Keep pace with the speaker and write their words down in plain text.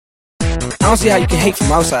I don't see how you can hate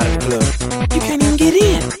from outside of the club. You can't even get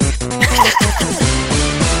in.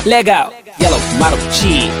 Leg out, yellow model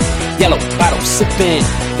cheese, yellow bottle sipping,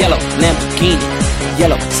 yellow Lamborghini,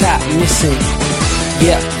 yellow top missing.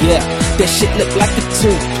 Yeah, that shit look like a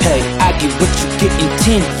toupee. I get what you get in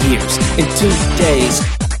 10 years, in 2 days.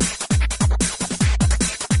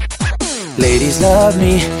 Ladies love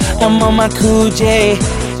me, I'm on my cool J.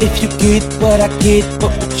 If you get what I get,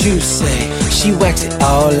 what would you say? She wax it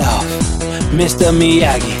all off, Mr.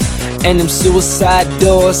 Miyagi. And them suicide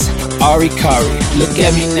doors, Ari Kari. Look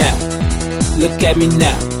at me now, look at me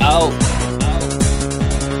now. Oh,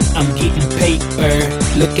 I'm getting paper.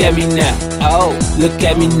 Look at me now, oh, look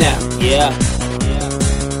at me now. Yeah,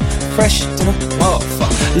 fresh to the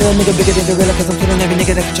motherfucker. Little nigga bigger than gorilla, cause I'm killing every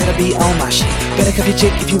nigga that can try to be on my shit. Better cuff your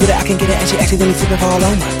chick, if you with it I can get it. And she accidentally slipping fall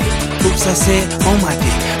on my dick. Oops, I said on my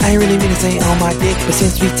dick. I ain't really mean to say on my dick, but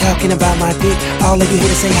since we talking about my dick, all of you here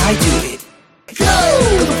to say hi to it. Cause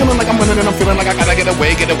I'm feeling like I'm running and I'm feeling like I gotta get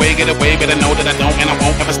away. Better know that I don't and I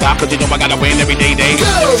won't ever stop, cause you know I gotta win every day.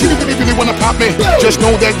 She really wanna pop me, just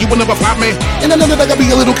know that you will never flop me. And I know that I gotta be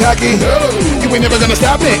a little cocky. You ain't never gonna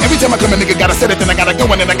stop me. Every time I come a nigga gotta set it, then I gotta go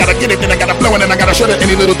and then I gotta get it, then I gotta blow and then I gotta shut it.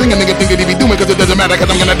 Any little thing a nigga think that he be doing, cause it doesn't matter, cause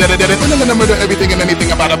I'm gonna dead it. And I'm gonna murder everything and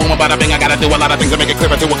anything about a boom, about a bing. I gotta do a lot of things to make it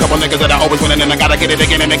clearer to a couple niggas that I always win, and then I gotta get it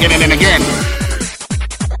again and again and again.